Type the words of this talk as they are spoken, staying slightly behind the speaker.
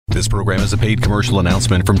This program is a paid commercial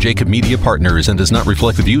announcement from Jacob Media Partners and does not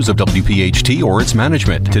reflect the views of WPHT or its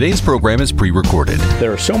management. Today's program is pre-recorded.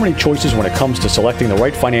 There are so many choices when it comes to selecting the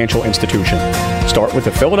right financial institution. Start with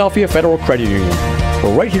the Philadelphia Federal Credit Union.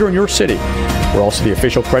 We're right here in your city. We're also the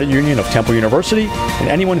official credit union of Temple University, and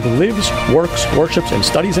anyone who lives, works, worships, and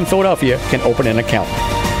studies in Philadelphia can open an account,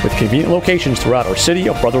 with convenient locations throughout our city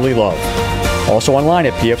of brotherly love. Also online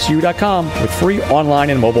at pfcu.com with free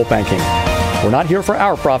online and mobile banking. We're not here for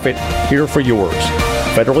our profit, here for yours.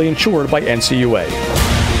 Federally insured by NCUA.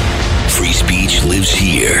 Free speech lives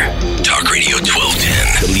here. Talk Radio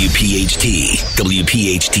 1210, WPHT,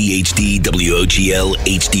 WPHT HD, WOGL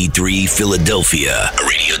HD3, Philadelphia, a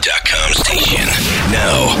radio.com station.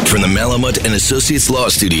 Now, from the Malamut and Associates Law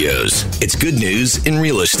Studios, it's good news in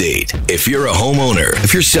real estate. If you're a homeowner,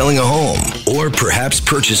 if you're selling a home, or perhaps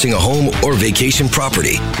purchasing a home or vacation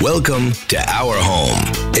property, welcome to Our Home.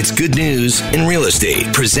 It's good news in real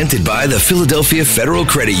estate, presented by the Philadelphia Federal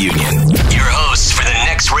Credit Union. Your hosts for the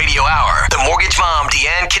next radio hour, the mortgage mom,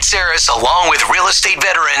 Deanne Kitsaris, along with real estate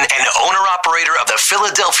veteran and owner-operator of the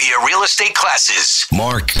Philadelphia Real Estate Classes,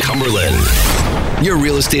 Mark Cumberland. Your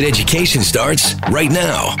real estate education starts right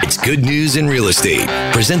now. It's good news in real estate,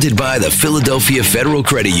 presented by the Philadelphia Federal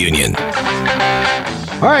Credit Union.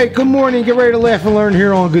 All right, good morning. Get ready to laugh and learn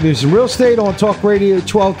here on Good News in Real Estate on Talk Radio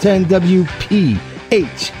 1210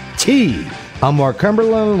 WPHT. I'm Mark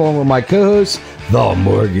Cumberland, along with my co-host, the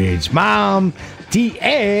mortgage mom,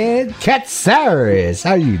 Deanne Katsaris.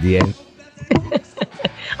 How are you, Deanne?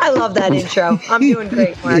 I love that intro. I'm doing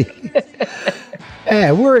great, Mark.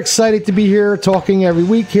 Yeah, we're excited to be here talking every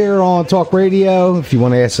week here on Talk Radio. If you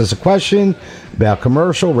want to ask us a question about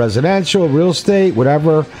commercial, residential, real estate,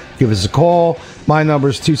 whatever, give us a call. My number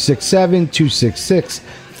is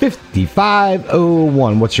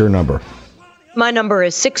 267-266-5501. What's your number? My number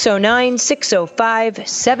is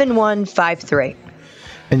 609-605-7153.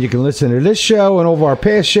 And you can listen to this show and all of our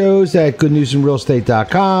past shows at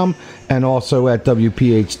goodnewsinrealestate.com and also at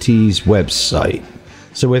WPHT's website.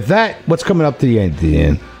 So with that, what's coming up to the end,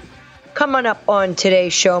 Deanne? Coming up on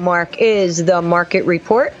today's show, Mark, is the market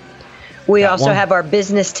report. We also have our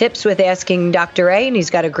business tips with Asking Dr. A, and he's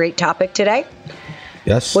got a great topic today.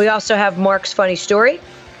 Yes. We also have Mark's funny story.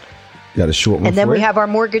 Got a short one. And then we have our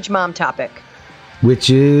mortgage mom topic. Which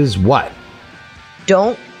is what?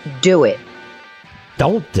 Don't do it.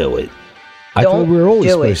 Don't do it. I thought we were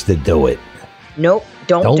always supposed to do it. Nope,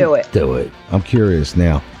 don't do it. Do it. I'm curious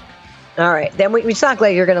now. All right. Then it's not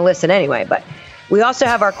like you're going to listen anyway, but we also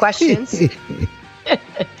have our questions.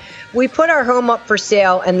 We put our home up for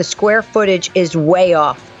sale and the square footage is way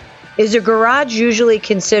off. Is a garage usually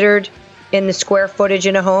considered in the square footage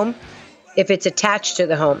in a home if it's attached to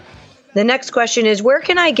the home? The next question is, where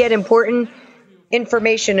can I get important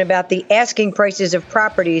information about the asking prices of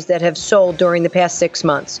properties that have sold during the past 6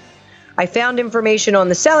 months? I found information on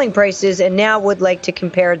the selling prices and now would like to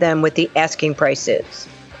compare them with the asking prices.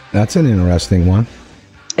 That's an interesting one.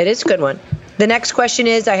 It is a good one. The next question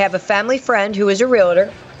is, I have a family friend who is a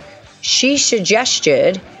realtor. She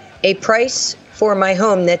suggested a price for my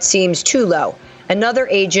home that seems too low. Another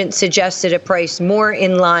agent suggested a price more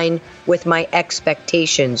in line with my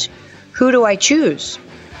expectations. Who do I choose?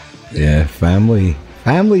 Yeah, family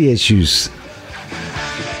issues.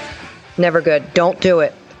 Never good. Don't do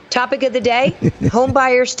it. Topic of the day, home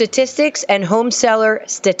buyer statistics and home seller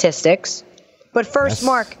statistics. But first, yes.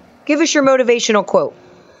 Mark, give us your motivational quote.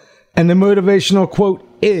 And the motivational quote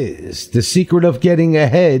is, the secret of getting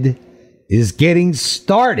ahead is getting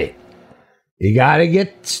started. You got to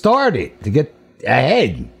get started to get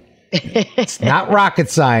ahead. It's not rocket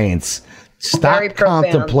science. Stop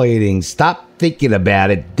contemplating. Stop thinking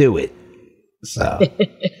about it. Do it. So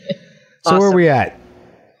awesome. Where are we at?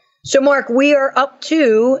 So, Mark, we are up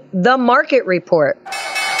to the market report.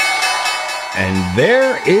 And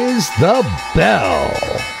there is the bell.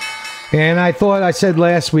 And I said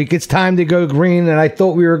last week, it's time to go green. And I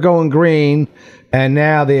thought we were going green. And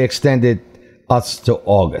now they extended us to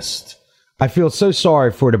August. I feel so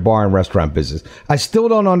sorry for the bar and restaurant business. I still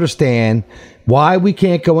don't understand why we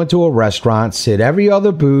can't go into a restaurant, sit every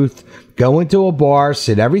other booth, go into a bar,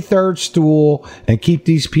 sit every third stool, and keep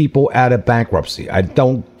these people out of bankruptcy. I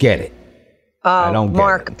don't get it. I don't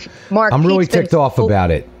get it. Mark, I'm really ticked off about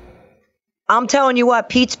it. I'm telling you what,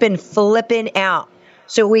 Pete's been flipping out.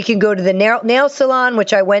 So we can go to the nail salon,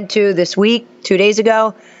 which I went to this week, 2 days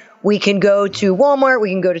ago. We can go to Walmart. We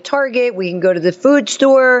can go to Target. We can go to the food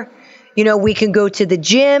store. You know, we can go to the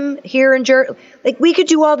gym here in Jersey. Like, we could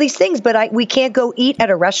do all these things, but we can't go eat at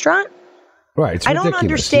a restaurant? Right. It's ridiculous. I don't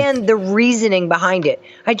understand the reasoning behind it.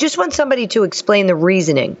 I just want somebody to explain the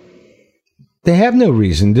reasoning. They have no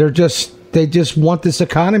reason. They just want this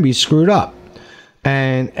economy screwed up.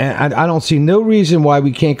 And I don't see no reason why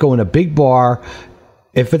we can't go in a big bar.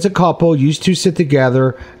 If it's a couple, you two sit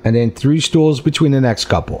together, and then 3 stools between the next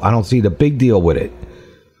couple. I don't see the big deal with it.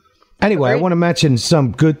 Anyway, I want to mention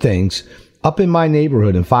some good things. Up in my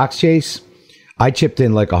neighborhood in Fox Chase, I chipped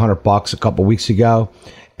in like $100 a couple weeks ago,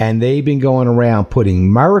 and they've been going around putting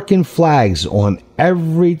American flags on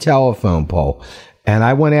every telephone pole. And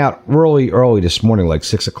I went out early this morning, like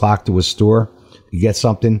 6 o'clock, to a store to get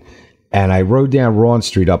something, and I rode down Ron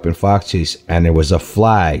Street up in Fox Chase, and there was a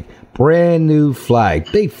flag. Brand new flag,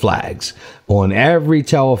 big flags on every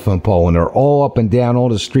telephone pole, and they're all up and down all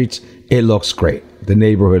the streets. It looks great. The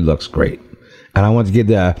neighborhood looks great. And I want to give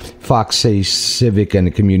the Fox Chase Civic and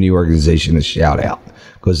the community organization a shout out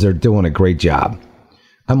because they're doing a great job.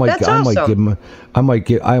 I might send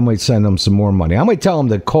them some more money. I might tell them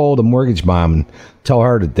to call the mortgage mom and tell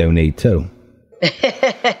her to donate too.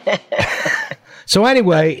 So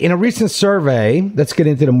anyway, in a recent survey, let's get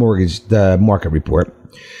into the market report.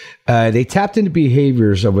 They tapped into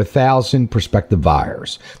behaviors of 1,000 prospective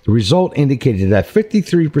buyers. The result indicated that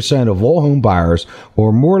 53% of all home buyers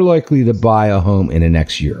are more likely to buy a home in the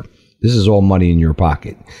next year. This is all money in your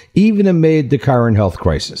pocket, even amid the current health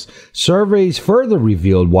crisis. Surveys further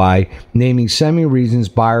revealed why, naming 7 reasons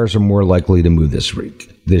buyers are more likely to move this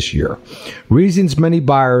year. Reasons many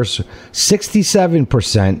buyers,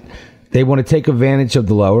 67%, they want to take advantage of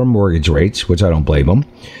the lower mortgage rates, which I don't blame them.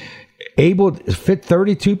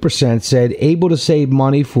 32% said able to save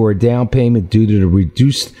money for a down payment due to the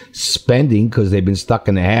reduced spending because they've been stuck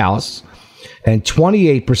in the house. And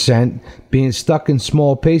 28% being stuck in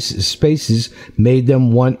small spaces made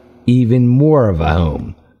them want even more of a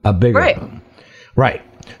home, a bigger home. Right.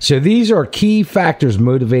 So these are key factors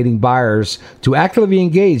motivating buyers to actively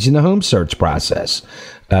engage in the home search process.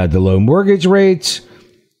 The low mortgage rates,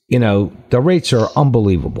 the rates are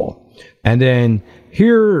unbelievable. And then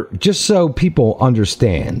here, just so people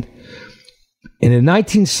understand, in the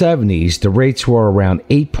 1970s, the rates were around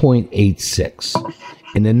 8.86.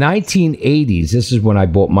 In the 1980s, this is when I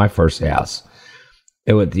bought my first house.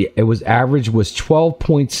 It was average was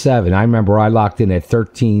 12.7. I remember I locked in at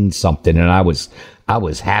 13 something, and I was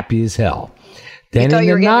happy as hell. Then you thought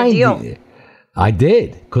you were getting a deal. I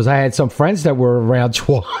did, because I had some friends that were around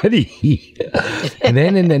 20. And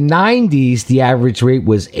then in the 90s, the average rate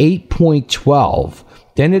was 8.12.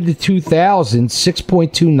 Then in the 2000s,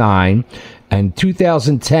 6.29. And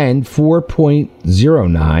 2010,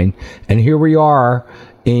 4.09. And here we are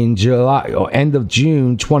in end of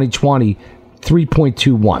June 2020,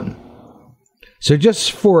 3.21. So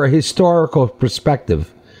just for a historical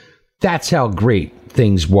perspective, that's how great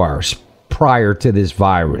things were prior to this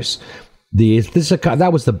virus. That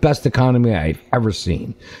was the best economy I've ever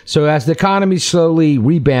seen. So as the economy is slowly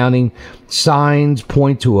rebounding, signs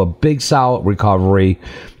point to a big solid recovery.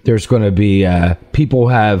 There's going to be people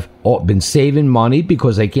have been saving money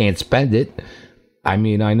because they can't spend it. I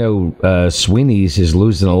mean, I know Sweeney's is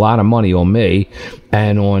losing a lot of money on me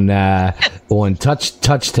and on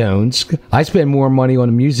touch tones. I spend more money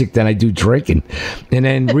on music than I do drinking. And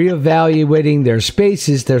then reevaluating their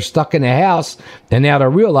spaces, they're stuck in a house, and now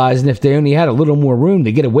they're realizing if they only had a little more room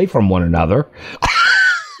to get away from one another.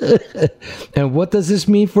 And what does this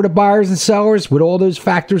mean for the buyers and sellers with all those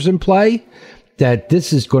factors in play? That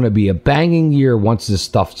this is going to be a banging year once this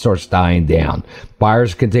stuff starts dying down.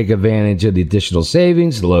 Buyers can take advantage of the additional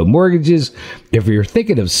savings, the low mortgages. If you're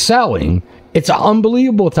thinking of selling, it's an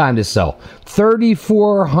unbelievable time to sell.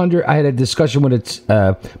 3,400. I had a discussion with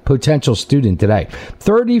a potential student today.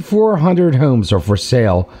 3,400 homes are for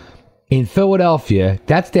sale in Philadelphia.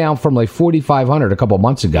 That's down from like 4,500 a couple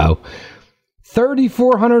months ago.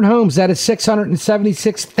 3,400 homes. That is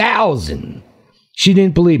 676,000. She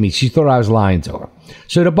didn't believe me. She thought I was lying to her.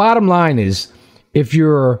 So the bottom line is, if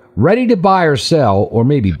you're ready to buy or sell, or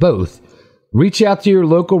maybe both, reach out to your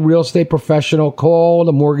local real estate professional, call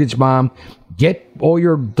the mortgage mom, get all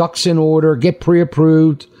your ducks in order, get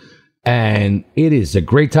pre-approved, and it is a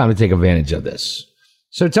great time to take advantage of this.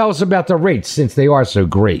 So tell us about the rates, since they are so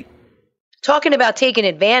great. Talking about taking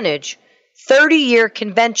advantage, 30-year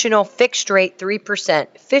conventional fixed rate 3%,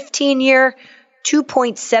 15-year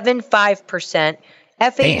 2.75%.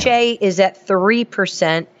 FHA is at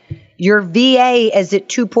 3%. Your VA is at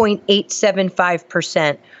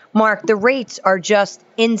 2.875%. Mark, the rates are just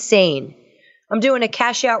insane. I'm doing a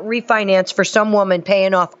cash out refinance for some woman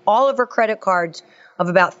paying off all of her credit cards of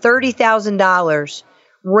about $30,000,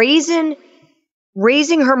 raising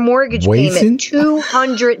her mortgage payment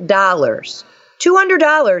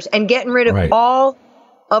 $200, and getting rid of all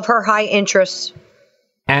of her high interest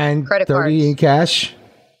And credit 30 cards. in cash?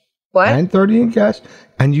 What? And 30 in cash?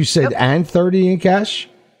 And you said Yep. and 30 in cash?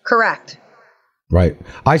 Correct. Right.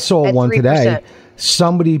 I saw At one 3%. today.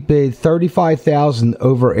 Somebody bid $35,000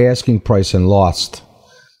 over asking price and lost.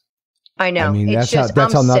 I know. I mean, It's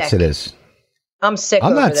that's how I'm nuts sick. it is. I'm sick.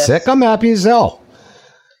 I'm over not this. sick. I'm happy as hell.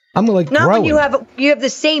 I'm like Not growing. when you have the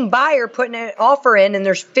same buyer putting an offer in, and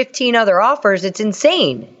there's 15 other offers. It's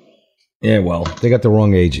insane. Yeah, well, they got the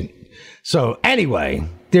wrong agent. So anyway,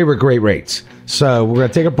 they were great rates. So we're going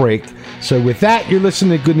to take a break. So with that, you're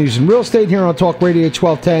listening to Good News in Real Estate here on Talk Radio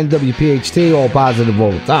 1210 WPHT, all positive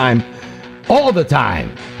all the time. All the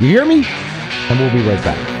time. You hear me? And we'll be right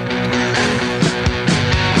back.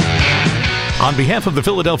 On behalf of the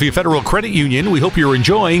Philadelphia Federal Credit Union, we hope you're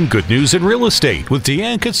enjoying Good News in Real Estate with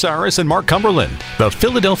Deanne Katsaris and Mark Cumberland. The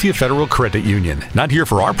Philadelphia Federal Credit Union. Not here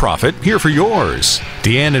for our profit, here for yours.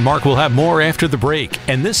 Deanne and Mark will have more after the break.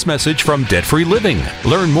 And this message from Debt Free Living.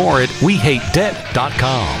 Learn more at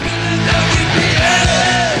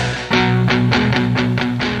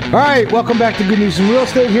WeHateDebt.com. All right, welcome back to Good News in Real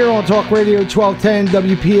Estate here on Talk Radio 1210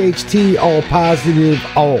 WPHT, all positive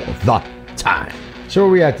all the time. So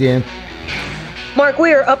where we at, Dan? Mark,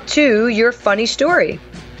 we are up to your funny story.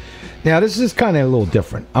 Now, this is kind of a little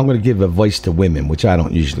different. I'm going to give advice to women, which I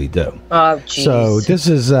don't usually do. Oh, jeez. So this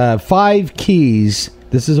is 5 keys.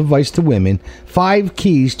 This is advice to women. 5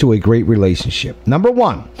 keys to a great relationship. Number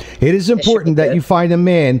 1, it is important that you find a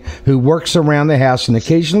man who works around the house and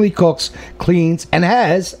occasionally cooks, cleans, and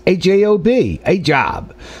has a job, a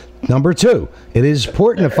job. Number 2, it is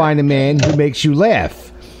important to find a man who makes you laugh.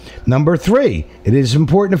 Number 3, it is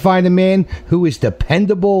important to find a man who is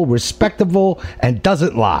dependable, respectable, and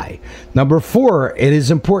doesn't lie. Number 4, it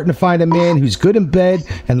is important to find a man who's good in bed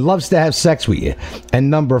and loves to have sex with you.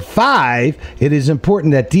 And number 5, it is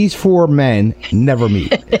important that these 4 men never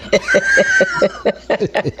meet.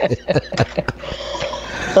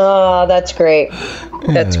 Oh, that's great.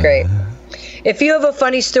 That's great. If you have a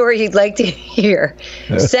funny story you'd like to hear,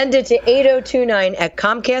 send it to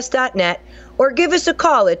 8029@comcast.net or give us a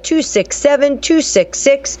call at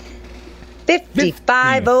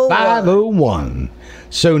 267-266-5501. 501.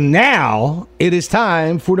 So now it is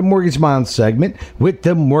time for the Mortgage Mom segment with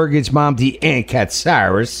the Mortgage Mom, Deanne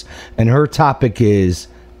Katsaris, and her topic is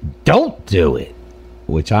Don't Do It,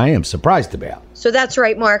 which I am surprised about. So that's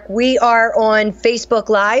right, Mark. We are on Facebook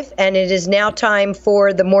Live, and it is now time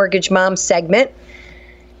for the Mortgage Mom segment.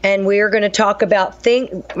 And we are going to talk about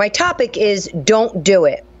my topic is Don't Do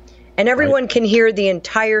It. And everyone can hear the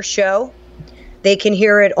entire show. They can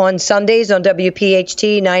hear it on Sundays on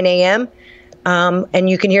WPHT, 9 a.m. And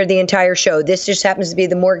you can hear the entire show. This just happens to be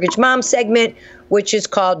the Mortgage Mom segment, which is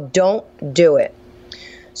called Don't Do It.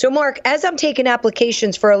 So, Mark, as I'm taking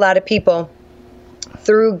applications for a lot of people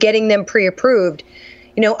through getting them pre-approved,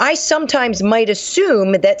 I sometimes might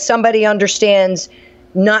assume that somebody understands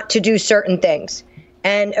not to do certain things.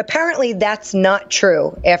 And apparently that's not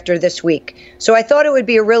true after this week. So I thought it would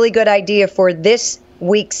be a really good idea for this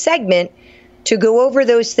week's segment to go over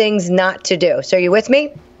those things not to do. So are you with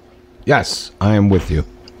me? Yes, I am with you.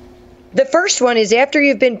 The first one is after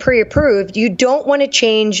you've been pre-approved, you don't want to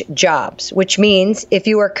change jobs, which means if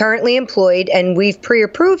you are currently employed and we've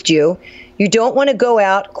pre-approved you, you don't want to go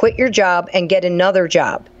out, quit your job, and get another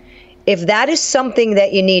job. If that is something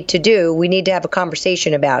that you need to do, we need to have a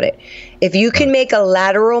conversation about it. If you can make a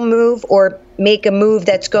lateral move or make a move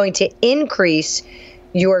that's going to increase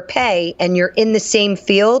your pay and you're in the same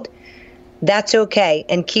field, that's okay.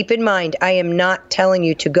 And keep in mind, I am not telling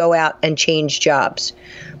you to go out and change jobs.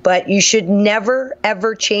 But you should never,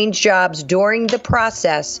 ever change jobs during the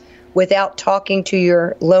process without talking to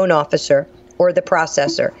your loan officer or the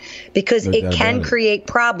processor, because it can create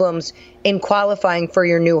problems in qualifying for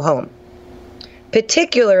your new home,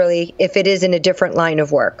 particularly if it is in a different line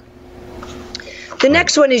of work. The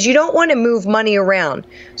next one is you don't want to move money around.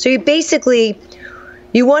 So you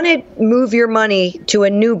want to move your money to a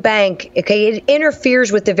new bank. Okay, it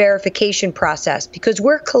interferes with the verification process because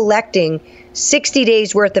we're collecting 60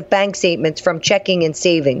 days worth of bank statements from checking and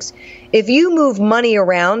savings. If you move money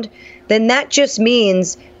around, then that just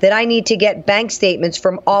means that I need to get bank statements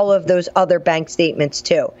from all of those other bank statements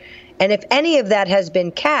too. And if any of that has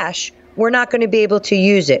been cash, we're not going to be able to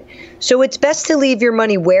use it. So it's best to leave your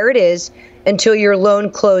money where it is until your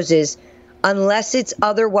loan closes, unless it's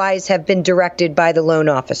otherwise have been directed by the loan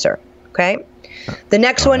officer. Okay? The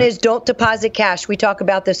next one is don't deposit cash. We talk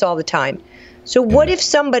about this all the time. So what if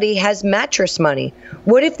somebody has mattress money?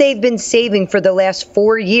 What if they've been saving for the last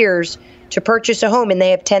 4 years to purchase a home and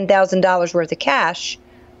they have $10,000 worth of cash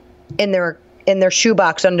in their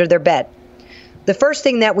shoebox under their bed? the first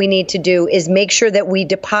thing that we need to do is make sure that we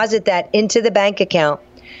deposit that into the bank account.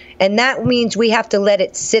 And that means we have to let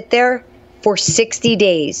it sit there for 60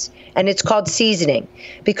 days. And it's called seasoning,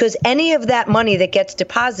 because any of that money that gets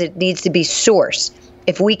deposited needs to be sourced.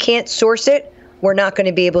 If we can't source it, we're not going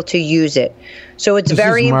to be able to use it. So it's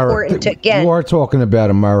very important to, again. You are talking about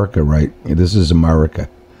America, right? This is America.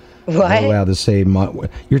 What? We're allowed to save money.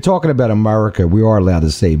 You're talking about America. We are allowed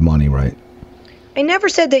to save money, right? I never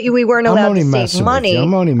said that we weren't allowed to save money.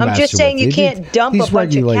 I'm just saying you can't dump a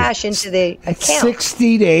bunch of cash into the account.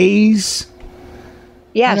 60 days?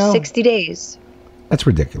 Yeah, 60 days. That's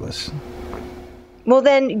ridiculous. Well,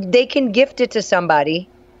 then they can gift it to somebody,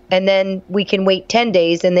 and then we can wait 10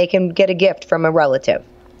 days and they can get a gift from a relative.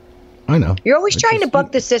 I know. You're always trying to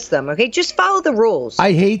buck the system, okay? Just follow the rules.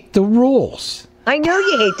 I hate the rules. I know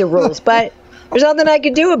you hate the rules, but there's nothing I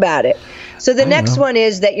can do about it. So the next one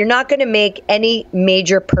is that you're not going to make any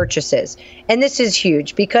major purchases. And this is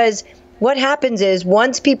huge, because what happens is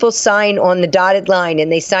once people sign on the dotted line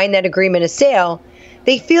and they sign that agreement of sale,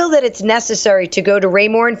 they feel that it's necessary to go to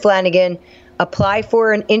Raymore and Flanagan, apply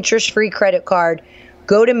for an interest-free credit card,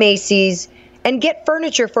 go to Macy's, and get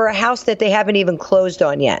furniture for a house that they haven't even closed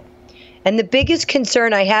on yet. And the biggest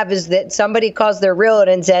concern I have is that somebody calls their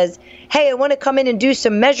realtor and says, hey, I want to come in and do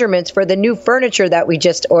some measurements for the new furniture that we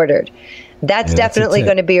just ordered. That's definitely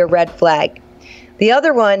going to be a red flag. The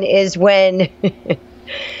other one is when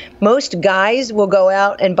most guys will go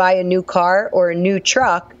out and buy a new car or a new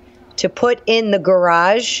truck to put in the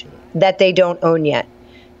garage that they don't own yet.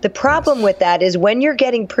 The problem with that is when you're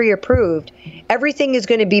getting pre-approved, everything is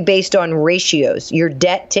going to be based on ratios, your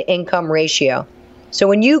debt to income ratio. So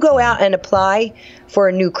when you go out and apply for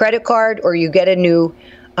a new credit card or you get a new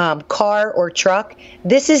car or truck,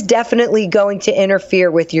 this is definitely going to interfere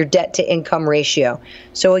with your debt to income ratio.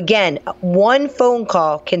 So again, one phone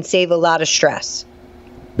call can save a lot of stress.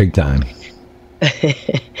 Big time.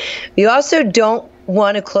 You also don't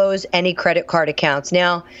want to close any credit card accounts.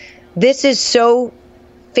 Now, this is so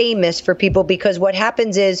famous for people because what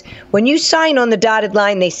happens is when you sign on the dotted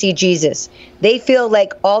line, they see Jesus. They feel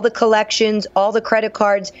like all the collections, all the credit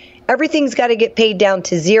cards, everything's got to get paid down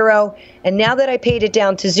to zero. And now that I paid it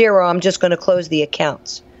down to zero, I'm just going to close the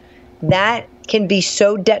accounts. That can be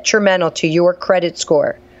so detrimental to your credit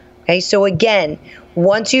score. Okay, so again,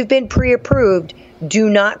 once you've been pre-approved, do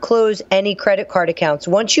not close any credit card accounts.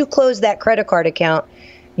 Once you close that credit card account,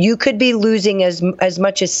 you could be losing as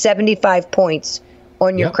much as 75 points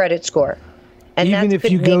on your credit score. And even if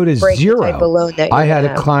you go to zero, I had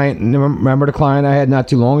a client, remember the client I had not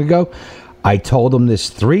too long ago? I told him this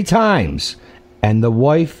 3 times, and the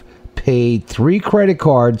wife paid 3 credit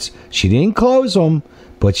cards. She didn't close them,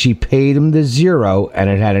 but she paid them to zero, and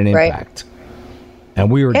it had an impact. And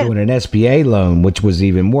we were doing an SBA loan, which was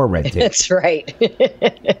even more red tape. That's right.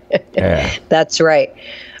 That's right.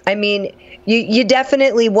 I mean, you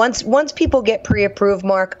definitely, once people get pre-approved,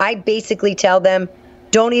 Mark, I basically tell them,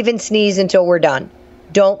 don't even sneeze until we're done.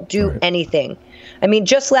 Don't do anything. I mean,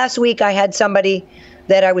 just last week, I had somebody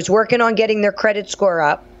that I was working on getting their credit score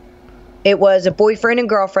up. It was a boyfriend and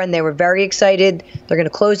girlfriend. They were very excited. They're going to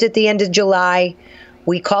close at the end of July.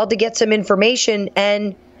 We called to get some information,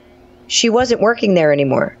 and she wasn't working there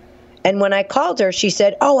anymore. And when I called her, she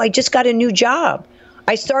said, oh, I just got a new job.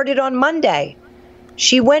 I started on Monday.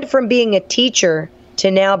 She went from being a teacher to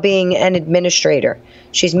now being an administrator.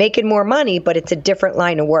 She's making more money, but it's a different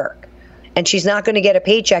line of work. And she's not going to get a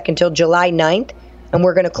paycheck until July 9th, and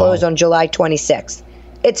we're going to close on July 26th.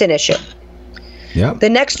 It's an issue. Yep. The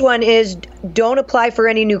next one is don't apply for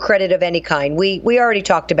any new credit of any kind. We already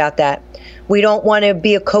talked about that. We don't want to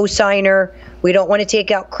be a co-signer. We don't want to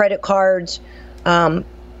take out credit cards.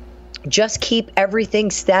 Just keep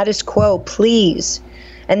everything status quo, please.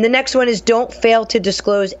 And the next one is don't fail to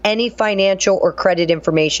disclose any financial or credit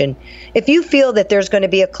information. If you feel that there's going to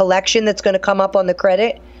be a collection that's going to come up on the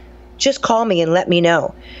credit, just call me and let me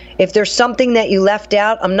know. If there's something that you left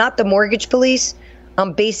out, I'm not the mortgage police.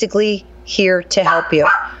 I'm basically here to help you.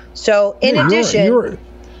 So in addition,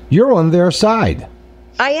 you're on their side.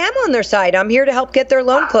 I am on their side. I'm here to help get their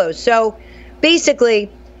loan closed. So basically,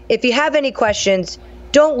 if you have any questions,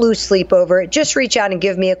 don't lose sleep over it. Just reach out and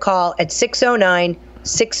give me a call at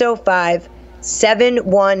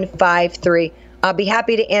 609-605-7153. I'll be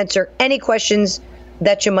happy to answer any questions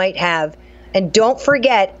that you might have. And don't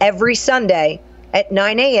forget, every Sunday at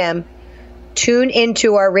 9 a.m., tune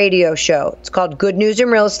into our radio show. It's called Good News in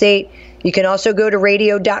Real Estate. You can also go to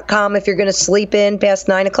radio.com if you're going to sleep in past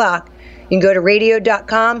 9 o'clock. You can go to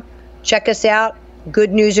radio.com, check us out.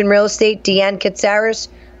 Good News in Real Estate, Deanne Katsaris,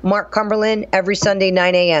 Mark Cumberland, every Sunday,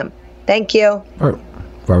 9 a.m. Thank you. All right.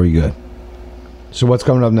 Very good. So what's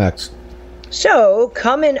coming up next? So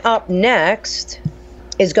coming up next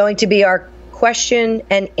is going to be our question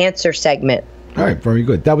and answer segment. All right, very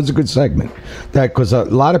good. That was a good segment. Because a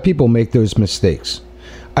lot of people make those mistakes.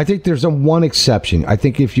 I think there's one exception. I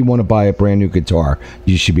think if you want to buy a brand new guitar,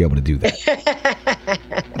 you should be able to do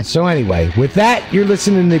that. So anyway, with that, you're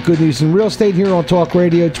listening to Good News in Real Estate here on Talk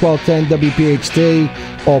Radio 1210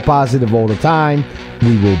 WPHT. All positive all the time.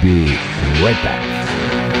 We will be right back.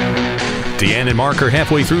 Deanne and Mark are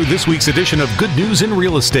halfway through this week's edition of Good News in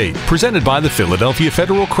Real Estate, presented by the Philadelphia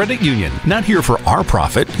Federal Credit Union. Not here for our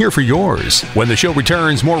profit, here for yours. When the show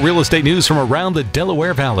returns, more real estate news from around the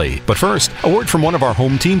Delaware Valley. But first, a word from one of our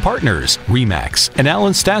home team partners, RE/MAX, and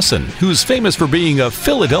Alan Stassen, who's famous for being a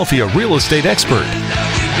Philadelphia real estate expert.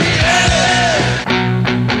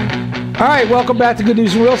 All right, welcome back to Good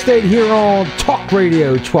News in Real Estate here on Talk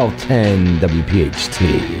Radio 1210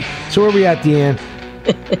 WPHT. So where are we at, Deanne?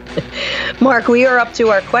 Mark, we are up to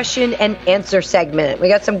our question and answer segment. We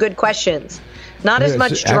got some good questions. Not as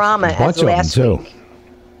much drama as last week.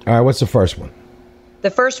 All right, what's the first one? The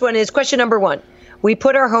first one is question number 1. We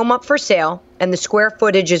put our home up for sale and the square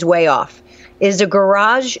footage is way off. Is a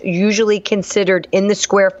garage usually considered in the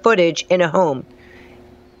square footage in a home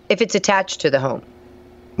if it's attached to the home?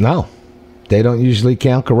 No, they don't usually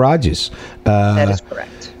count garages. That is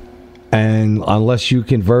correct. And unless you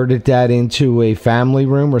converted that into a family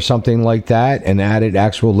room or something like that and added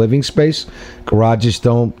actual living space, garages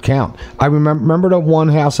don't count. I remember the one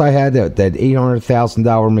house I had, that $800,000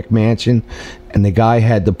 McMansion, and the guy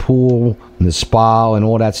had the pool and the spa and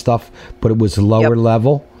all that stuff, but it was lower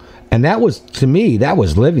level. And that was, to me, that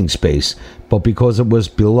was living space. But because it was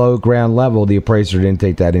below ground level, the appraiser didn't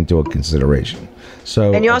take that into consideration.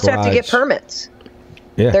 So, and you also have to get permits.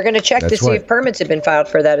 Yeah, they're going to check to see if permits have been filed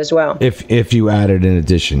for that as well. If you added an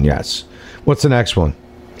addition, yes. What's the next one?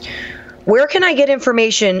 Where can I get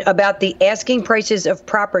information about the asking prices of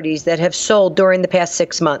properties that have sold during the past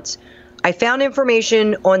 6 months? I found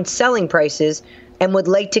information on selling prices and would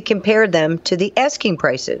like to compare them to the asking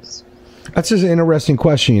prices. That's just an interesting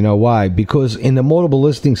question. You know why? Because in the multiple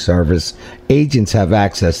listing service, agents have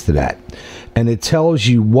access to that. And it tells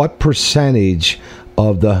you what percentage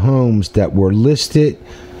of the homes that were listed,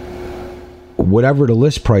 whatever the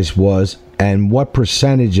list price was, and what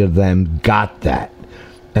percentage of them got that.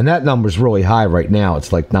 And that number's really high right now.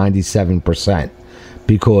 It's like 97%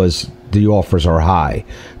 because the offers are high.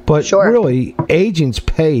 But really, agents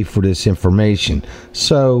pay for this information.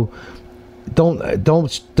 So don't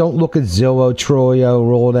look at Zillow, Troyo,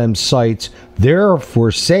 or all them sites. They're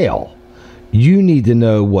for sale. You need to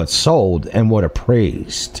know what's sold and what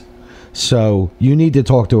appraised. So you need to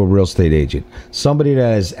talk to a real estate agent, somebody that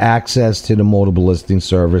has access to the multiple listing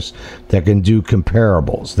service that can do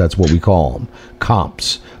comparables. That's what we call them,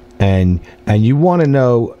 comps. And you want to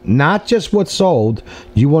know not just what's sold,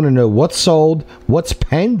 you want to know what's sold, what's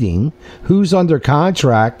pending, who's under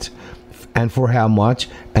contract, and for how much.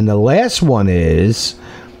 And the last one is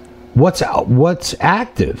what's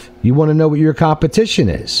active. You want to know what your competition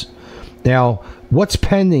is. Now, what's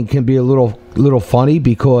pending can be a little funny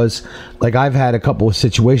because, like, I've had a couple of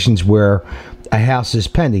situations where a house is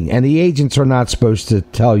pending, and the agents are not supposed to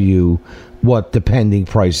tell you what the pending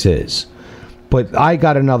price is. But I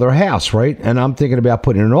got another house, right? And I'm thinking about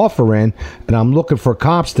putting an offer in, and I'm looking for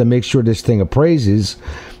comps to make sure this thing appraises.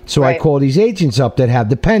 So I call these agents up that have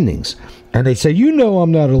the pendings, and they say,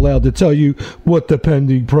 I'm not allowed to tell you what the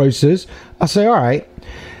pending price is. I say, all right,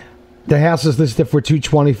 the house is listed for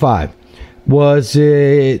 $225. Was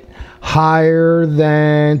it higher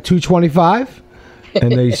than $225?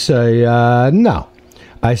 And they say, no.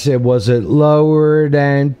 I said, was it lower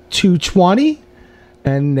than $220?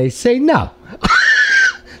 And they say, no.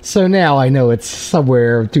 So now I know it's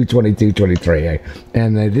somewhere $220, $223.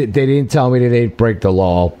 And they didn't tell me that they'd break the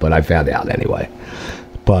law, but I found out anyway.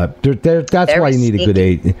 But that's why you need a good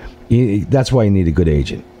agent. That's why you need a good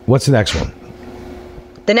agent. What's the next one?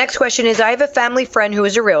 The next question is, I have a family friend who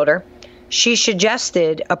is a realtor. She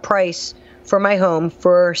suggested a price for my home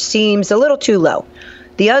seems a little too low.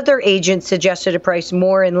 The other agent suggested a price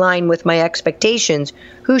more in line with my expectations.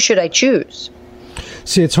 Who should I choose?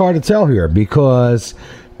 See, it's hard to tell here because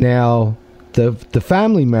now the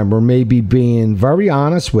family member may be being very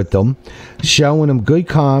honest with them, showing them good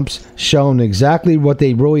comps, showing exactly what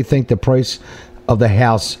they really think the price of the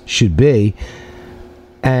house should be.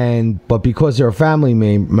 But because they're a family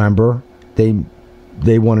member,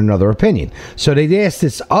 they want another opinion. So they asked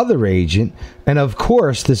this other agent, and of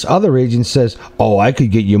course this other agent says, I could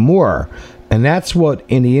get you more. And that's what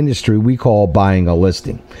in the industry we call buying a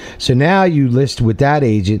listing. So now you list with that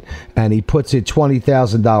agent and he puts it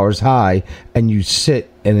 $20,000 high and you sit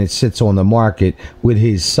and it sits on the market with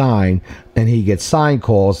his sign and he gets sign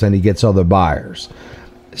calls and he gets other buyers.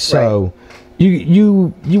 So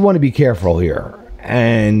you want to be careful here.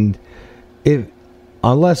 And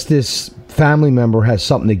unless this family member has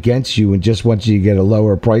something against you and just wants you to get a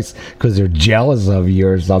lower price because they're jealous of you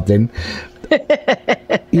or something,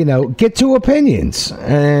 get two opinions.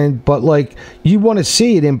 But like, you want to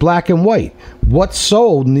see it in black and white. What's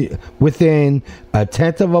sold within a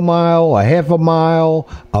tenth of a mile, a half a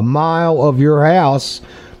mile of your house?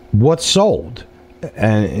 What's sold?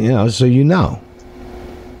 And so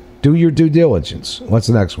do your due diligence. What's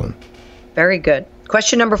the next one? Very good.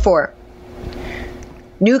 Question number 4.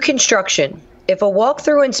 New construction. If a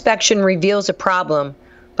walkthrough inspection reveals a problem,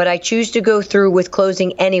 but I choose to go through with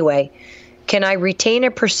closing anyway, can I retain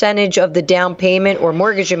a percentage of the down payment or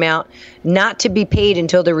mortgage amount not to be paid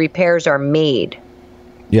until the repairs are made?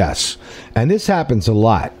 Yes. And this happens a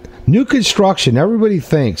lot. New construction, everybody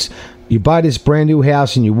thinks you buy this brand new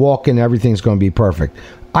house and you walk in, everything's going to be perfect.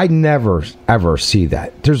 I never, ever see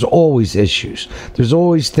that. There's always issues. There's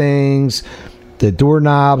always things. The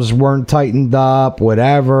doorknobs weren't tightened up,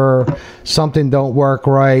 whatever. Something don't work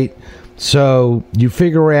right. So you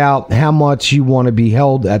figure out how much you want to be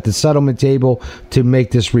held at the settlement table to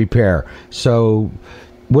make this repair. So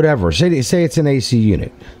whatever, say it's an AC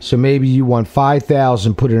unit. So maybe you want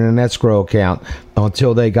 $5,000, put it in an escrow account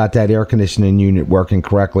until they got that air conditioning unit working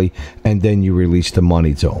correctly, and then you release the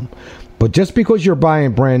money to them. But just because you're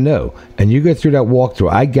buying brand new and you go through that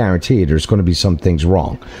walkthrough, I guarantee you there's going to be some things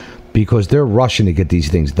wrong because they're rushing to get these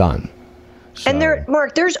things done. So. And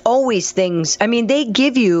Mark, there's always things. I mean, they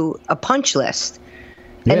give you a punch list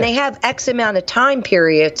and they have X amount of time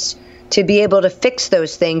periods to be able to fix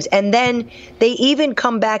those things. And then they even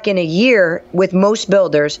come back in a year with most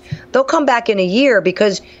builders. They'll come back in a year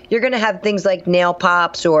because you're going to have things like nail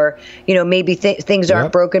pops or, maybe things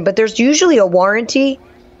aren't broken. But there's usually a warranty.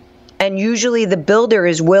 And usually the builder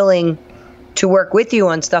is willing to work with you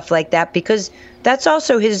on stuff like that because that's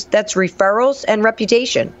also that's referrals and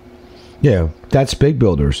reputation. Yeah, that's big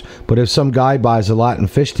builders. But if some guy buys a lot in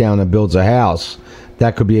Fishtown and builds a house,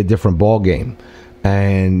 that could be a different ball game.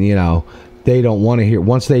 And, they don't want to hear,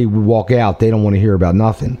 once they walk out, they don't want to hear about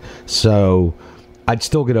nothing. So I'd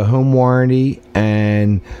still get a home warranty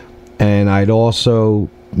and I'd also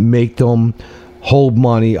make them hold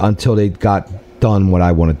money until they got done what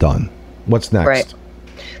I want it done. What's next? Right.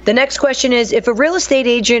 The next question is, if a real estate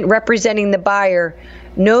agent representing the buyer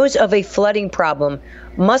knows of a flooding problem,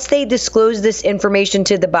 must they disclose this information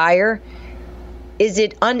to the buyer? Is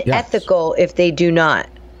it unethical if they do not?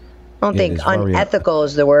 I don't think unethical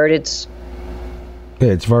is the word. It's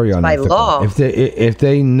very unethical. By law. If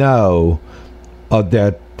they know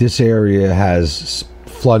that this area has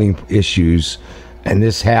flooding issues and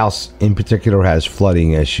this house in particular has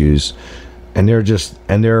flooding issues, and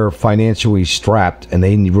they're financially strapped and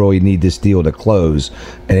they really need this deal to close,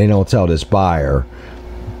 and they don't tell this buyer,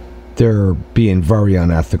 they're being very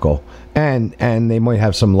unethical. And they might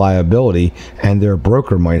have some liability, and their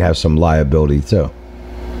broker might have some liability too.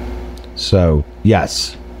 So,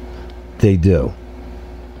 yes, they do.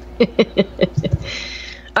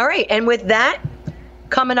 All right, and with that,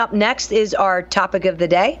 coming up next is our topic of the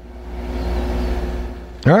day.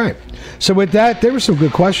 All right. So with that, there were some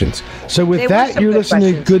good questions. So with that, you're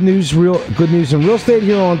listening to Good News in Real Estate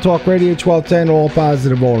here on Talk Radio 1210, all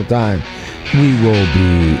positive all the time. We will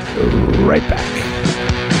be right back.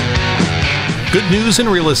 Good News in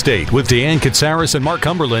Real Estate with Deanne Katsaris and Mark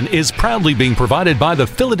Cumberland is proudly being provided by the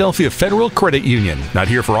Philadelphia Federal Credit Union. Not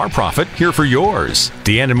here for our profit, here for yours.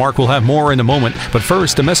 Deanne and Mark will have more in a moment, but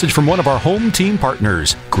first, a message from one of our home team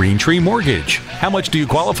partners, Green Tree Mortgage. How much do you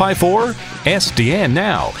qualify for? Ask Deanne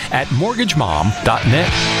now at mortgagemom.net.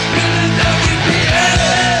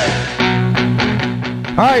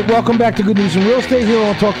 All right, welcome back to Good News in Real Estate here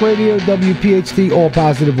on Talk Radio, WPHT, all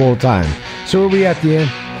positive all the time. So where are we at, Deanne?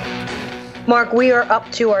 Mark, we are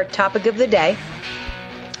up to our topic of the day,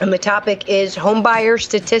 and the topic is home buyer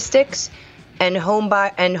statistics and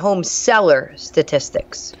home seller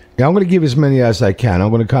statistics. Yeah, I'm going to give as many as I can. I'm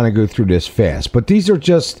going to kind of go through this fast, but these are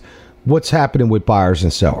just what's happening with buyers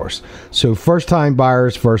and sellers. So first-time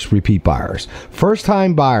buyers versus repeat buyers.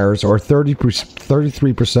 First-time buyers are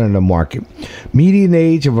 33% of the market. Median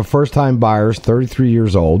age of a first-time buyer is 33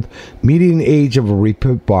 years old. Median age of a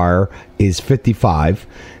repeat buyer is 55.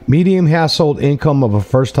 Median household income of a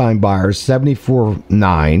first-time buyer is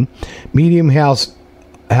 $74,900. Median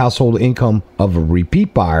household income of a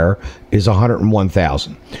repeat buyer is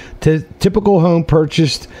 $101,000. Typical home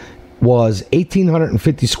purchased was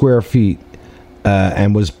 1,850 square feet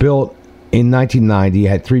and was built in 1990. It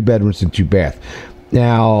had 3 bedrooms and 2 baths.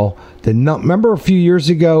 Now, remember a few years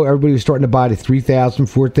ago, everybody was starting to buy the 3,000,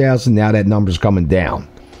 4,000. Now that number's coming down.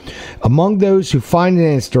 Among those who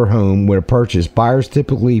financed their home with a purchase, buyers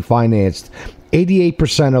typically financed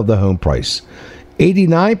 88% of the home price.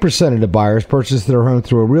 89% of the buyers purchased their home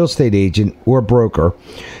through a real estate agent or broker,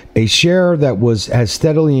 a share that has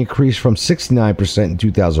steadily increased from 69% in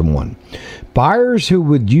 2001. Buyers who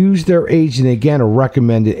would use their agent again or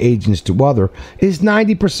recommended agents to other is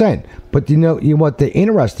 90%. But you know what the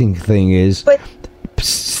interesting thing is?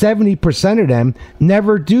 70% of them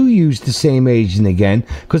never do use the same agent again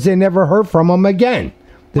because they never heard from them again.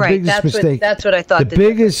 The biggest mistake. That's what I thought. The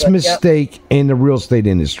biggest mistake in the real estate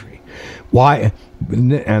industry. Why?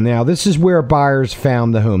 And now this is where buyers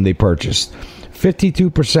found the home they purchased.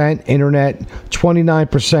 52% internet,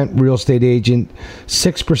 29% real estate agent,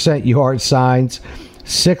 6% yard signs,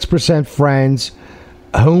 6% friends,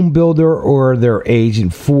 home builder or their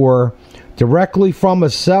agent, 4%. Directly from a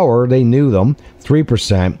seller, they knew them,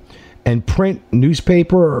 3%, and print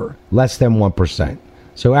newspaper, less than 1%.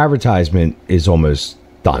 So advertisement is almost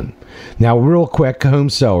done. Now, real quick, home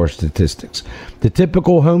seller statistics. The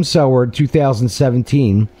typical home seller in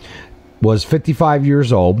 2017 was 55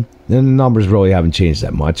 years old, and the numbers really haven't changed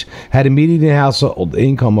that much, had a median household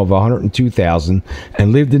income of $102,000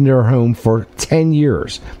 and lived in their home for 10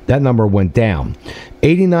 years. That number went down.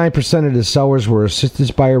 89% of the sellers were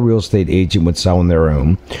assisted by a real estate agent when selling their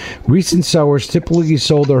home. Recent sellers typically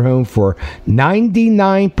sold their home for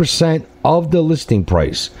 99% of the listing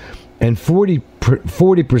price, and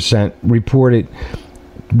 40% reported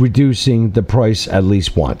reducing the price at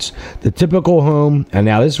least once. The typical home, and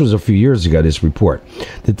now this was a few years ago, this report,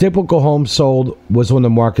 the typical home sold was on the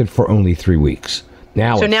market for only 3 weeks.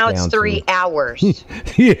 Now it's 3 hours.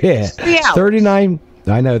 Yeah. 3 hours.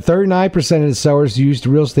 39% of the sellers who used a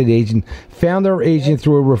real estate agent found their agent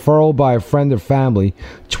through a referral by a friend or family.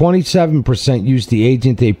 27% used the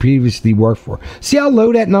agent they previously worked for. See how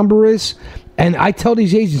low that number is? And I tell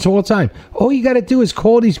these agents all the time, all you got to do is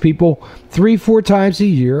call these people 3-4 times a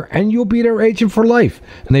year and you'll be their agent for life.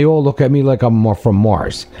 And they all look at me like I'm from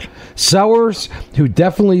Mars. Sellers who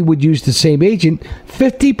definitely would use the same agent,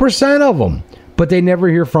 50% of them. But they never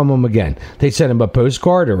hear from them again. They send them a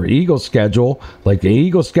postcard or an Eagle schedule, like the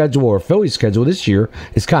Eagle schedule or Philly schedule this year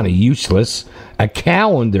is kind of useless. A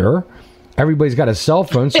calendar. Everybody's got a cell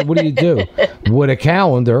phone, so what do you do with a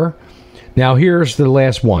calendar? Now, here's the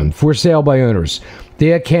last one. For sale by owners.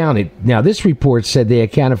 They accounted. Now, this report said they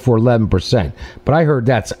accounted for 11%, but I heard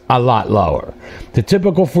that's a lot lower. The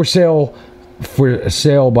typical for sale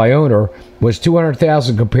by owner was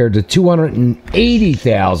 $200,000 compared to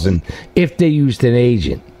 $280,000 if they used an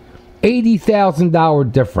agent.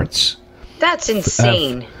 $80,000 difference. That's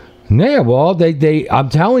insane. Yeah, well, they I'm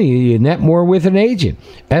telling you, you net more with an agent.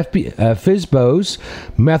 FSBO's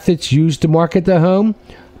methods used to market the home,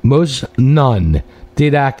 none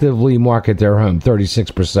did actively market their home,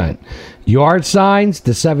 36%. Yard signs,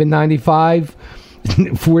 the $795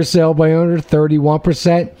 for sale by owner,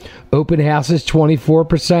 31%. Open houses,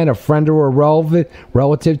 24%. A friend or a relative,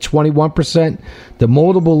 21%. The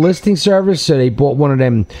multiple listing service, so they bought one of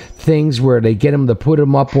them things where they get them to put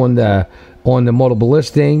them up on the multiple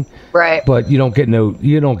listing, right? But you don't get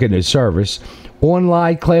no service.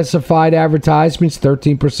 Online classified advertisements,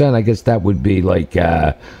 13%. I guess that would be like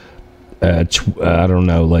I don't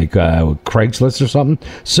know, like Craigslist or something.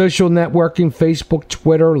 Social networking, Facebook,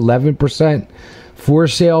 Twitter, 11%. For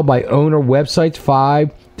sale by owner websites,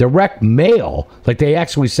 5%. Direct mail, like they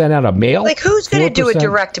actually sent out a mail. Like who's going to do a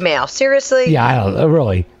direct mail? Seriously? Yeah, I don't know,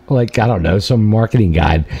 really. Like, I don't know, some marketing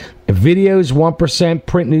guide. Videos, 1%.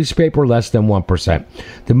 Print newspaper, less than 1%.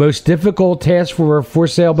 The most difficult task for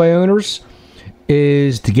sale by owners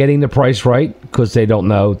is to getting the price right, because they don't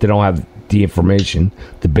know, they don't have the information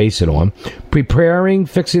to base it on. Preparing,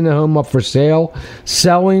 fixing the home up for sale.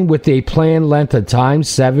 Selling with a planned length of time,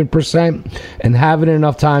 7%. And having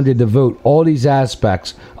enough time to devote all these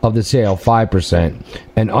aspects of the sale, 5%.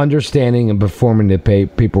 And understanding and performing the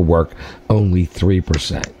paperwork, only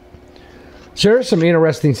 3%. So there's some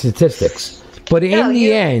interesting statistics. But in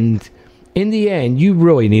the end, you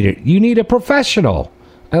really need it. You need a professional.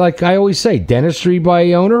 Like I always say, dentistry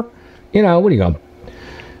by owner. You know, what are you going?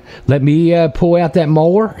 Let me pull out that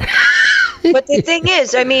molar. But the thing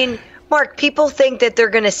is, I mean, Mark, people think that they're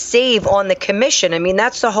going to save on the commission. I mean,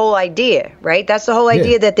 that's the whole idea, right? That's the whole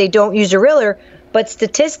idea that they don't use a realtor But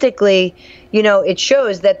statistically, it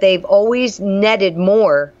shows that they've always netted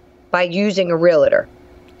more by using a realtor.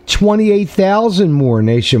 28,000 more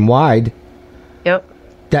nationwide. Yep.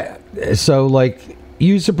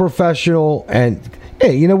 Use a professional, and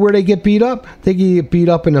hey, you know where they get beat up? They get beat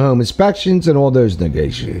up in the home inspections and all those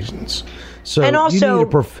negotiations. So and also,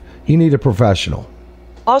 you need a professional.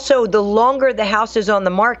 Also, the longer the house is on the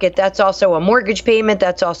market, that's also a mortgage payment.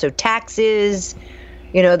 That's also taxes.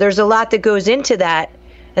 There's a lot that goes into that,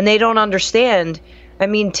 and they don't understand. I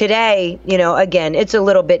mean, today, again, it's a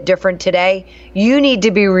little bit different today. You need to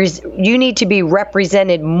be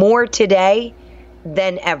represented more today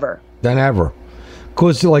than ever.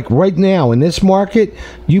 Because right now in this market,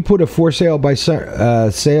 you put a for sale by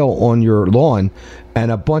sale on your lawn,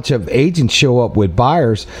 and a bunch of agents show up with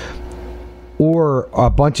buyers, or a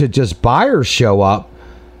bunch of just buyers show up,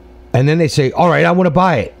 and then they say, "All right, I want to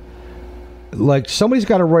buy it." Like, somebody's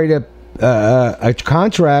got to write a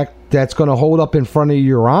contract that's going to hold up in front of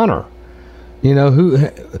your honor.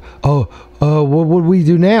 What would we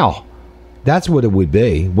do now? That's what it would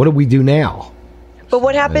be. What do we do now? But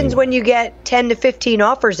what happens when you get 10 to 15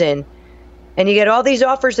 offers in, and you get all these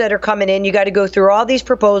offers that are coming in? You got to go through all these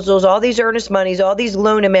proposals, all these earnest monies, all these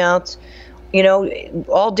loan amounts,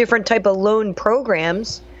 all different type of loan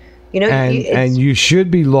programs. And you should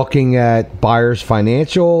be looking at buyers'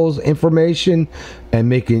 financials information and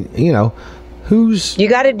making, who's... You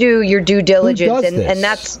got to do your due diligence, and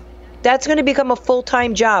that's going to become a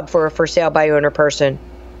full-time job for a for-sale by owner person.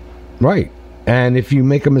 Right. And if you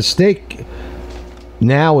make a mistake,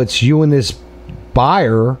 now it's you and this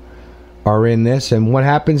buyer are in this, and what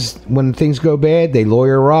happens when things go bad? They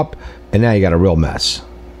lawyer up, and now you got a real mess.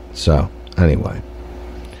 So, anyway.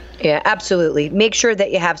 Yeah, absolutely. Make sure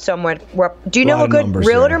that you have someone. Do you know a good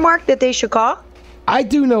realtor, Mark, that they should call? I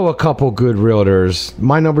do know a couple good realtors.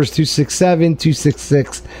 My number is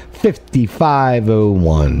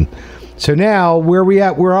 267-266-5501. So now, where are we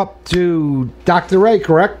at? We're up to Dr. A,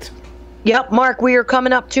 correct? Yep, Mark, we are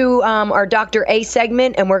coming up to our Dr. A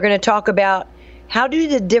segment, and we're going to talk about how do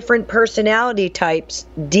the different personality types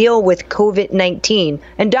deal with COVID-19.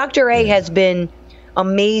 And Dr. A has been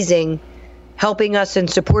amazing, helping us and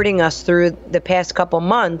supporting us through the past couple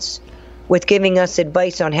months with giving us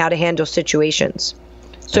advice on how to handle situations.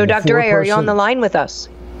 So, Dr. A, are you on the line with us?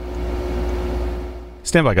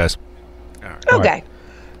 Stand by, guys. Okay. Right.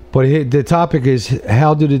 But the topic is,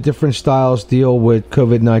 how do the different styles deal with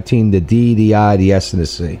COVID-19, the D, the I, the S, and the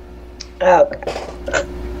C? Okay.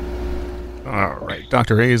 All right.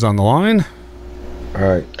 Dr. A is on the line. All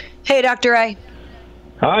right. Hey, Dr. A.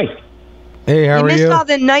 Hi. Hey, how are you? You missed all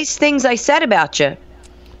the nice things I said about you.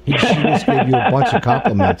 She just gave you a bunch of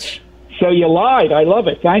compliments. So you lied. I love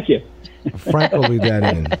it. Thank you. Frank will leave that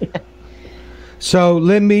in. So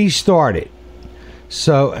let me start it.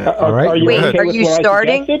 So, all right. Are you Wait, okay are with you what I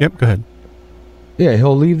starting? suggested? Yep, go ahead. Yeah,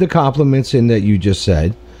 he'll leave the compliments in that you just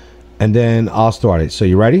said, and then I'll start it. So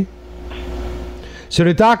you ready? So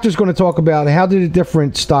the doctor's going to talk about how do the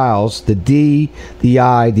different styles, the D, the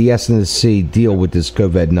I, the S, and the C, deal with this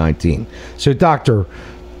COVID-19. So, doctor,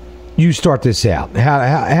 you start this out.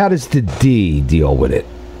 How does the D deal with it?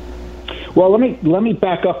 Well, let me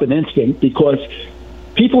back up an instant, because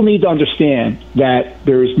people need to understand that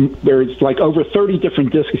there's like over 30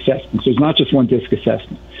 different DISC assessments. There's not just one DISC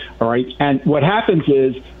assessment. All right. And what happens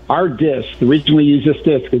is our DISC, the reason we use this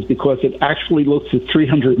DISC is because it actually looks at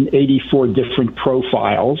 384 different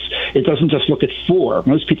profiles. It doesn't just look at 4.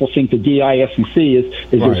 Most people think the D, I, S, and C is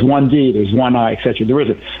right. There's one D, there's one I, etc. There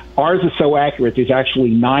isn't. Ours is so accurate. There's actually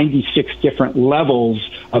 96 different levels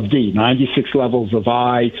of D, 96 levels of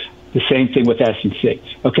I. The same thing with S and C.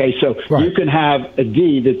 Okay, so right. You can have a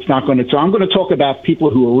D that's not going to. So I'm going to talk about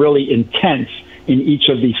people who are really intense in each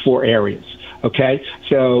of these 4 areas. Okay,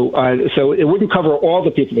 so it wouldn't cover all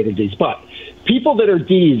the people that are Ds, but people that are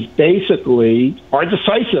Ds basically are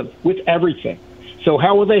decisive with everything. So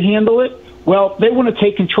how will they handle it? Well, they want to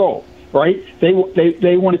take control, right? They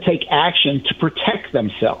want to take action to protect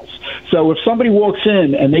themselves. So if somebody walks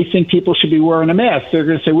in and they think people should be wearing a mask, they're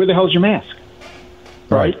going to say, "Where the hell's your mask?"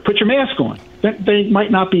 Right? Put your mask on. They might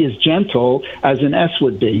not be as gentle as an S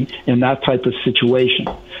would be in that type of situation.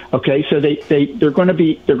 Okay, so they're going to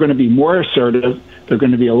be more assertive. They're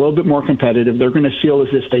going to be a little bit more competitive. They're going to feel as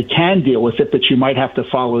if they can deal with it, but you might have to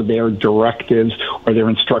follow their directives or their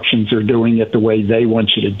instructions or doing it the way they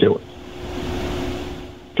want you to do it.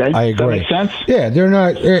 Okay, I agree. Does that make sense? Yeah, they're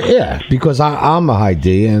not. Yeah, because I'm a high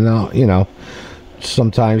D, and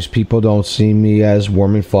sometimes people don't see me as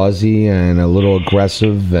warm and fuzzy and a little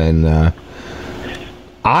aggressive, and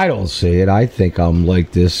I don't see it. I think I'm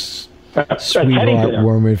like this Sweetheart,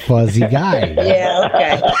 warm and fuzzy guy.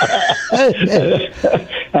 Yeah, okay.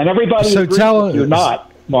 And everybody agrees you're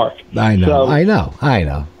not, Mark. I know. I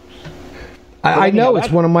know. I know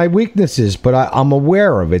it's one of my weaknesses, but I'm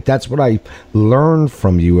aware of it. That's what I learned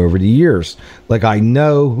from you over the years. Like, I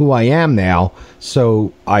know who I am now,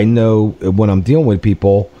 so I know when I'm dealing with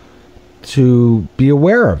people to be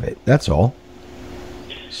aware of it. That's all.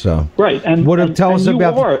 So right, and tell us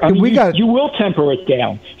about. You will temper it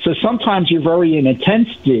down. So sometimes you're very an intense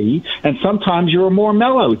D, and sometimes you're a more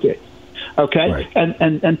mellow D. Okay, right.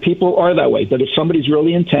 and people are that way. But if somebody's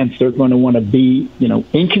really intense, they're going to want to be,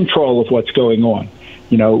 in control of what's going on.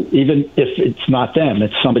 Even if it's not them,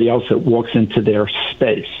 it's somebody else that walks into their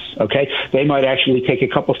space. Okay, they might actually take a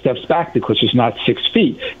couple steps back because it's not 6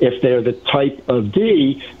 feet. If they're the type of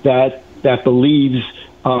D that believes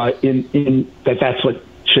in that's what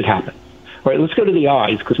should happen. All right, let's go to the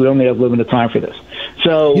eyes because we only have limited time for this.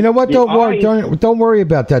 So you know what? Don't worry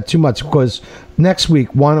about that too much because next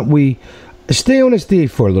week why don't we stay on this D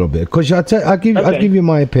for a little bit? Because I'll give you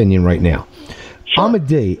my opinion right now. Sure. I'm a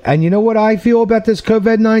D, and you know what I feel about this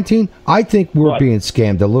COVID-19? I think we're being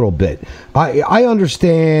scammed a little bit. I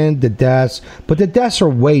understand the deaths, but the deaths are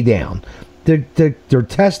way down. They're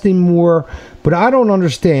testing more, but I don't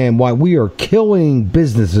understand why we are killing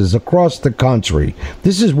businesses across the country.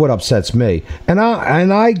 This is what upsets me, and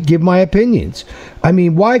I give my opinions. I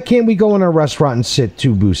mean, why can't we go in a restaurant and sit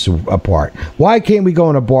 2 booths apart? Why can't we go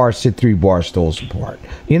in a bar, sit 3 bar stools apart?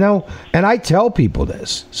 And I tell people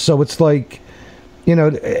this, so it's like, when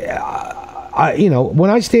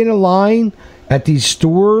I stand in line at these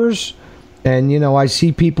stores. And, I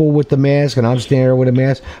see people with the mask, and I'm standing there with a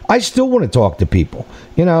mask. I still want to talk to people.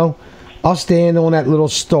 I'll stand on that little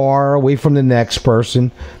star away from the next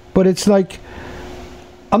person. But it's like,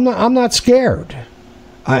 I'm not scared.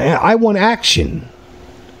 I want action.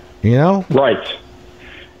 Right.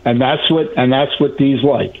 And that's what these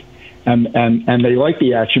like. And they like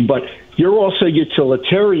the action. But you're also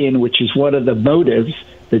utilitarian, which is one of the motives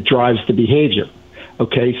that drives the behavior.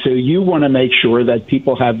 Okay, so you want to make sure that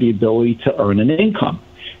people have the ability to earn an income,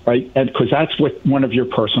 right? And because that's what one of your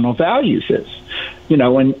personal values is,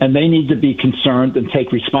 and they need to be concerned and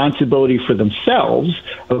take responsibility for themselves.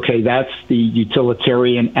 Okay, that's the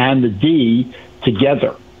utilitarian and the D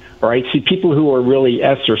together, right? See, people who are really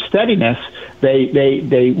S or steadiness,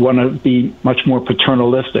 they want to be much more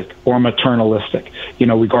paternalistic or maternalistic,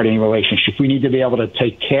 regarding a relationship. We need to be able to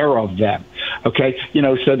take care of them. Okay,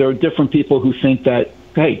 so there are different people who think that,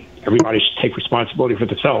 hey, everybody should take responsibility for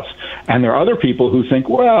themselves. And there are other people who think,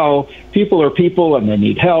 well, people are people and they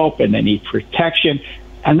need help and they need protection.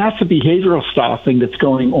 And that's a behavioral style thing that's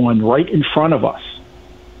going on right in front of us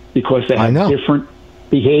because they have different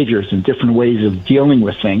behaviors and different ways of dealing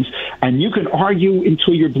with things. And you can argue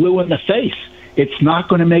until you're blue in the face. It's not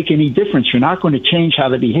going to make any difference. You're not going to change how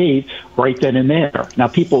they behave right then and there. Now,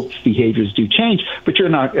 people's behaviors do change, but you're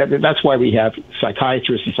not. That's why we have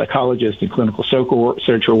psychiatrists and psychologists and clinical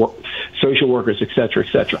social workers, et cetera,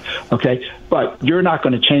 okay? But you're not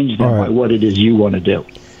going to change them by what it is you want to do.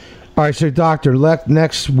 All right, so, Doctor,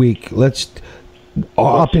 next week, let's...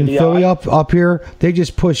 up in Philly, up here, they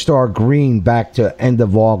just pushed our green back to end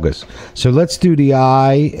of August. So let's do the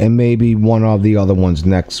eye and maybe one of the other ones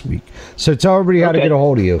next week. So tell everybody how to get a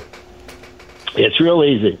hold of you. It's real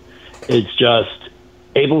easy. It's just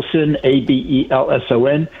Abelson,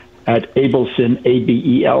 ABELSON, at Abelson,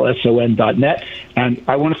 ABELSON.net. And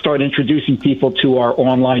I want to start introducing people to our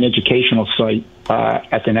online educational site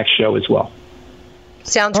at the next show as well.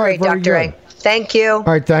 Sounds great, Dr. A. Thank you. All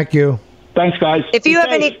right, thank you. Thanks, guys. If you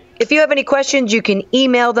have any questions, you can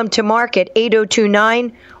email them to Mark at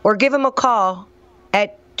 8029 or give him a call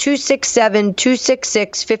at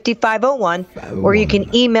 267-266-5501, or you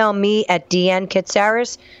can email me at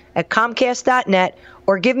DeanneKatsaris at Comcast.net,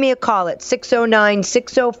 or give me a call at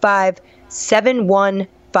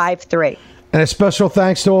 609-605-7153. And a special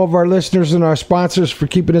thanks to all of our listeners and our sponsors for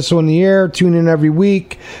keeping us on the air. Tune in every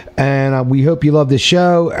week. And we hope you love the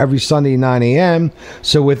show every Sunday, 9 a.m.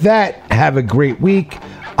 So with that, have a great week.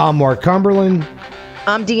 I'm Mark Cumberland.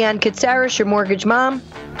 I'm Deanne Katsaris, your mortgage mom.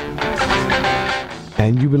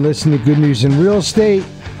 And you've been listening to Good News in Real Estate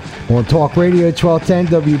on Talk Radio 1210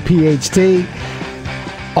 WPHT.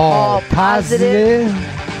 All positive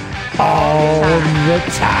all the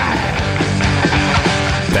time.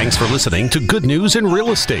 Thanks for listening to Good News in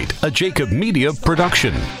Real Estate, a Jacob Media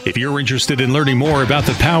production. If you're interested in learning more about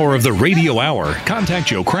the power of the radio hour, contact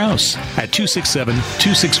Joe Kraus at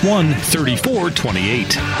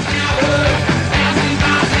 267-261-3428.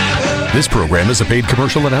 This program is a paid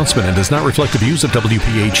commercial announcement and does not reflect the views of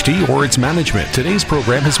WPHT or its management. Today's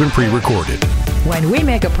program has been pre-recorded. When we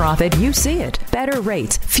make a profit, you see it. Better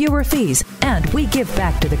rates, fewer fees, and we give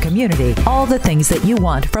back to the community all the things that you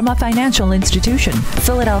want from a financial institution.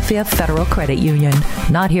 Philadelphia Federal Credit Union.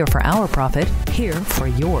 Not here for our profit, here for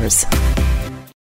yours.